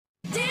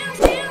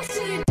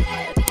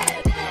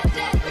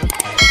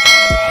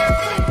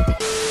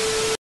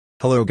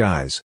Hello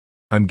guys.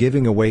 I'm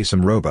giving away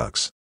some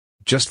Robux.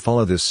 Just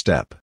follow this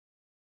step.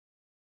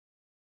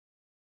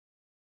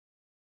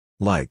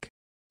 Like,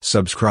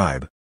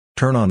 subscribe,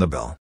 turn on the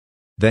bell.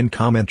 Then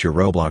comment your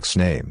Roblox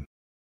name.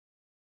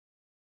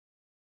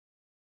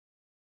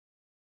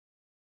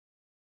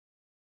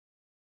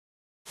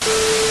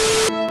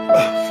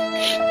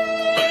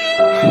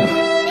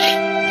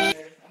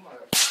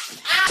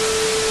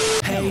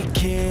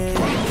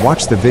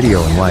 Watch the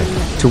video and like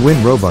to win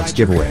Robux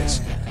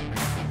giveaways.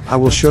 I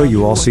will show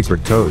you all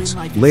secret codes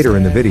later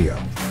in the video.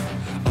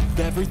 Of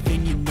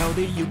everything you know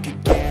that you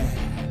could get.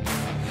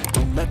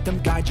 Don't let them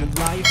guide your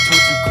life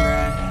towards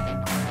regret.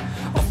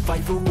 I'll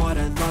fight for what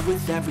I love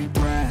with every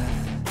breath.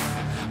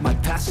 My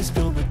past is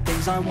filled with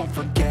things I won't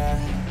forget.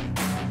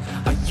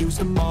 I use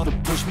them all to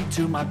push me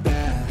to my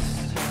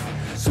best.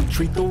 So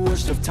treat the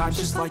worst of times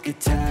just like a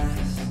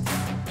test.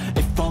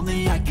 If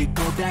only I could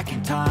go back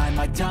in time,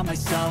 I'd tell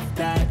myself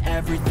that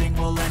everything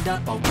will end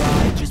up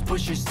alright. Just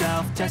push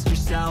yourself, test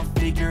yourself,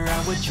 figure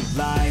out what you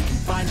like, and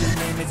find your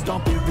limits,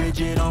 don't be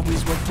rigid,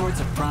 always work towards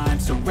a prime.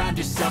 Surround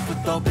yourself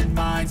with open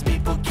minds,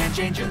 people can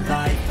change your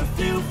life. A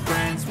few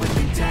friends with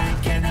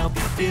intent can help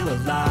you feel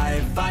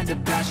alive. Find a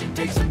passion,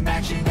 take some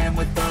action, and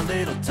with a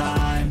little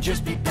time,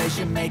 just be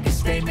patient, make a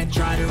statement,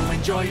 try to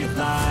enjoy your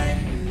life.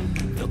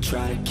 They'll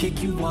try to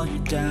kick you while you're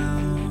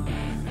down.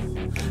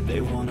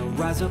 They wanna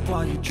rise up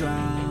while you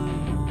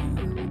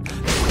drown. They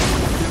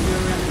wanna feel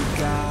your every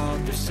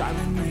doubt. They're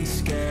silently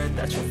scared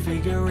that you'll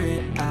figure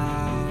it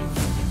out.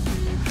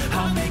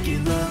 I'll make it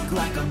look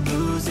like I'm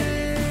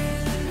losing.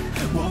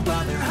 Won't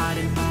bother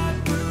hiding my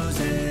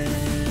bruises.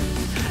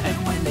 And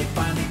when they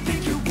finally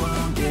think you're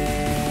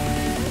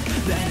wounded,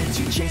 then it's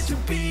your chance to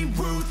be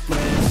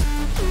ruthless.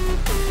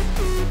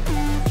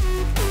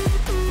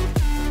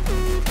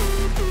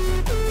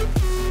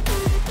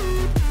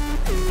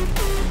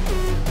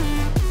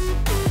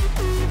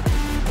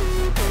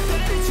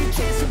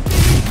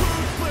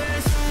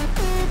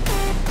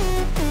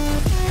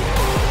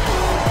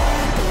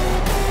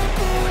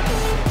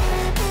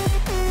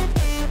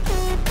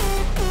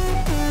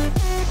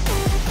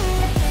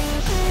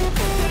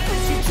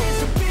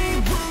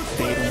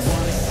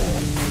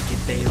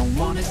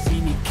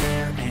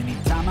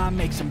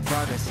 Make some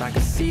progress, I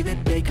can see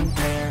that they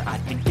compare. I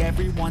think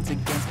everyone's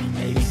against me,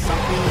 maybe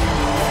something in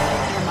the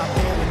air. Am I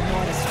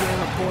paranoid? I swear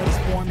a void is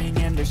forming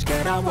and they're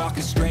scared. I walk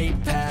a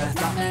straight path,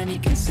 not many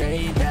can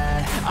say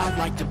that. I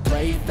like to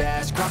play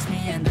fast, cross me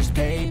and there's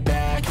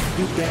payback.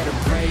 You better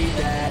pray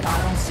that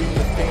I don't see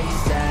your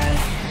face at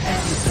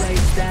every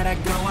place that I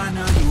go. I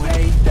know you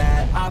hate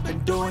that. I've been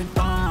doing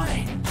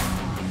fine,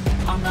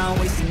 I'm not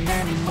wasting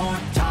any more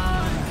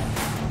time.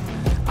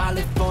 I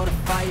live for the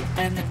fight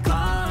and the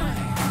climb.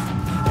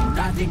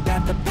 I think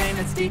that the pain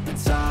that's deep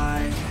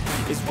inside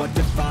is what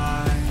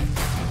defines.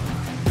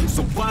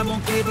 So I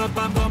won't give up,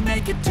 I'm gonna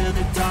make it to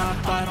the top.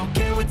 I don't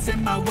care what's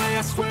in my way,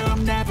 I swear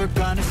I'm never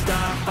gonna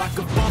stop. I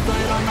could fall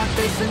flat on my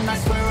face and I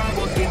swear I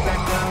won't get back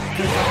up.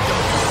 Cause I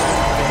don't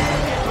deserve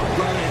it, the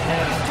road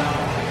ahead is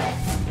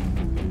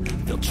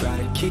tough. They'll try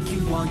to kick you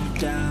while you're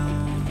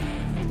down.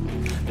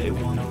 They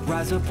wanna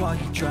rise up while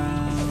you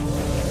drown.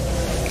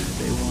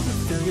 They wanna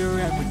fill your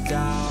head with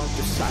doubt.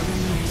 They're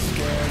silently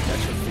scared that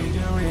you'll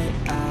figure it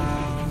out.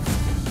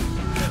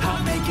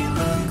 I'll make it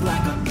look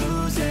like I'm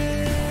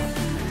losing.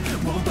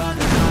 Won't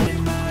bother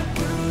hiding my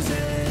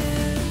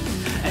bruises.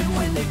 And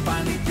when they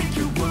finally think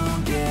you're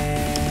wounded,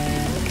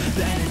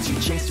 then it's your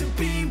chance to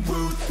be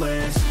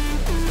ruthless.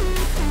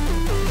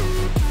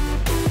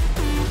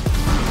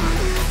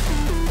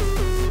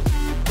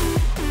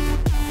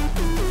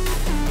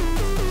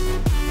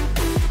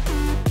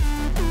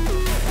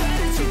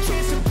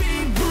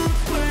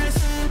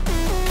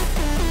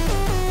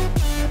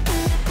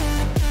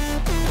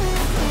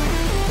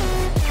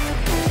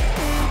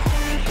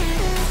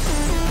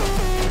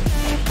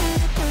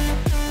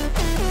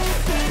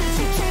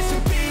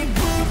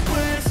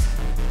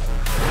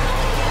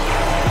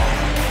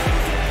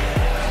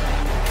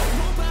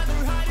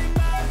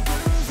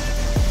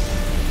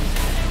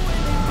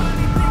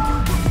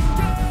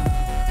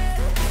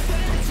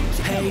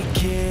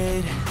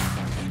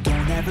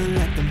 Never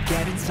let them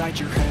get inside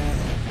your head.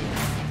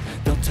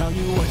 They'll tell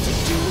you what to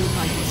do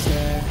like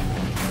instead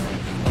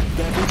of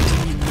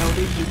everything you know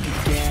that you can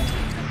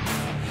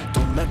get.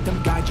 Don't let them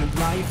guide your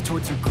life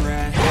towards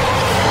regret. For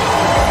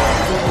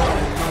what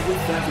I love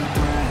with every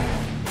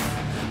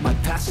breath. My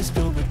past is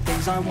filled with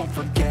things I won't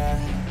forget.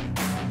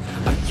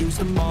 I use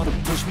them all to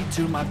push me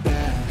to my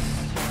best.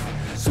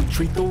 So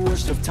treat the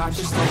worst of times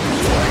just like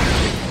a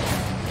test.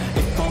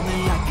 If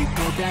only I could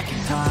go back in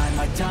time,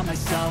 I'd tell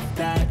myself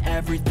that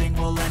everything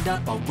will end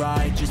up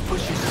alright. Just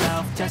push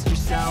yourself, test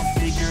yourself,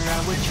 figure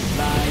out what you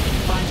like.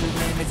 Find your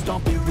limits,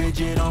 don't be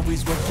rigid,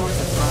 always work towards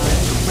the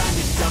prize. Surround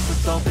yourself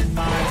with open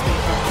minds,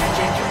 people can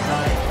change your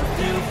life. A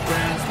few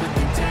friends with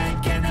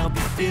intent can help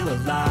you feel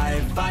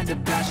alive. Find a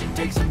passion,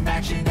 take some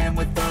action, and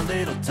with a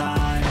little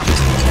time,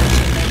 just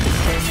make a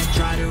statement,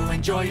 try to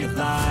enjoy your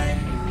life.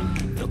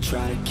 They'll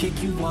try to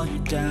kick you while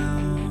you're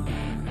down.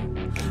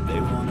 They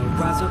wanna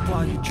rise up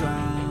while you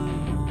drown.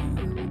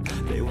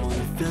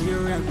 fill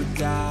your head with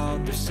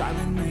doubt. They're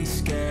silently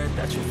scared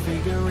that you'll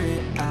figure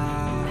it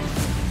out.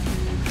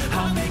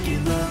 I'll make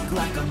it look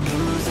like I'm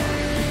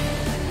losing.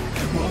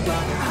 Won't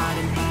bother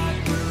hiding my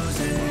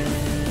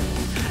bruises.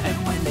 And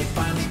when they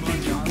finally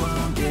think you're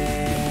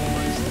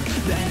wounded,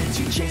 then it's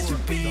your chance to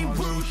be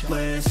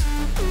ruthless.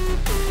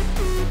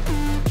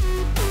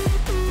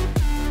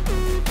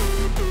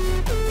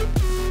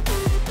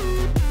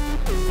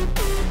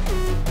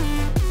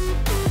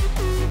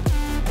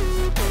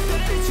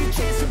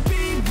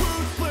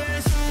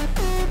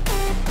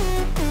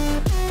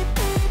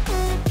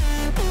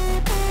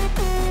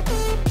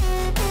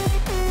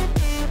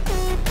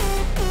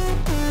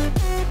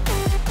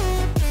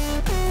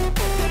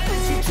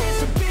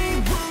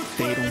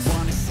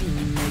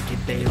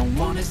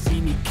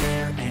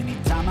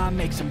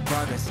 Make some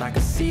progress, I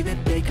can see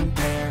that they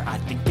compare. I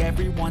think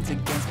everyone's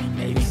against me,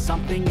 maybe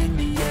something in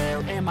the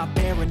air. Am I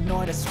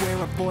paranoid? I swear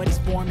a void is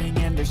forming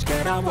and they're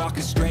scared I walk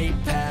a straight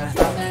path.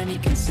 Not many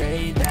can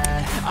say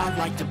that. I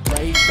like to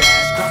play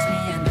fast, cross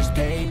me and there's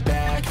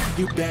payback.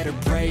 You better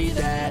pray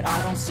that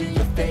I don't see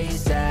your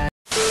face at.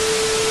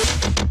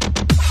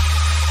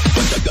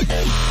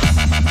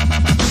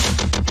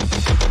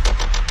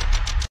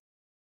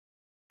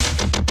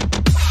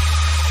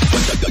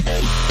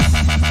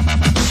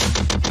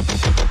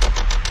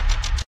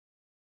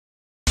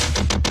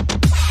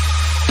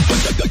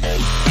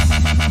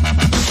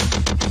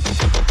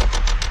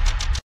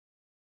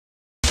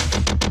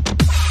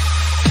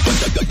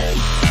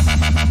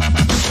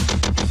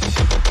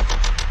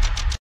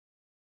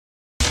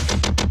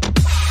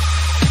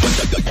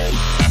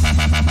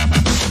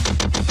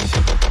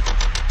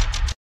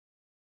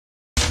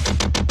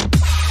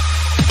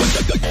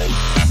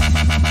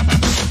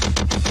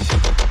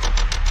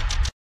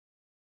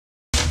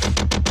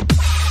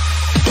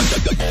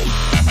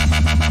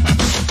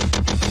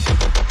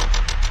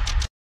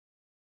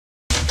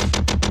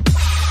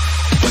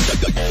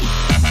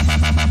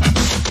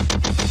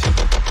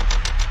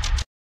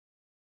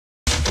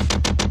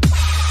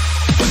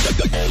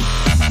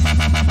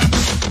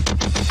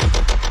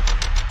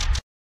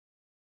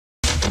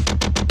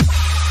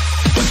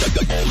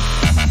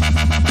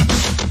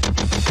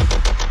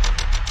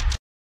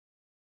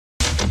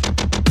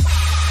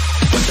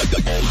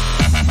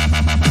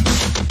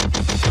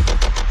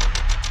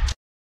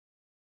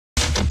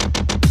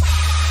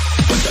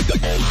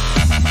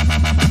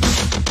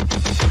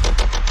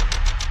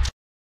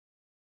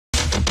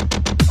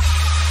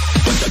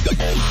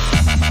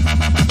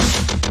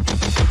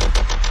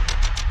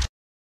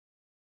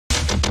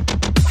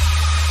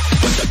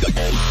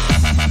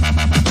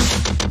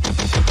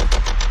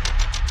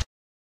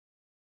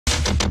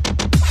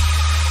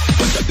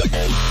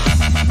 Hey.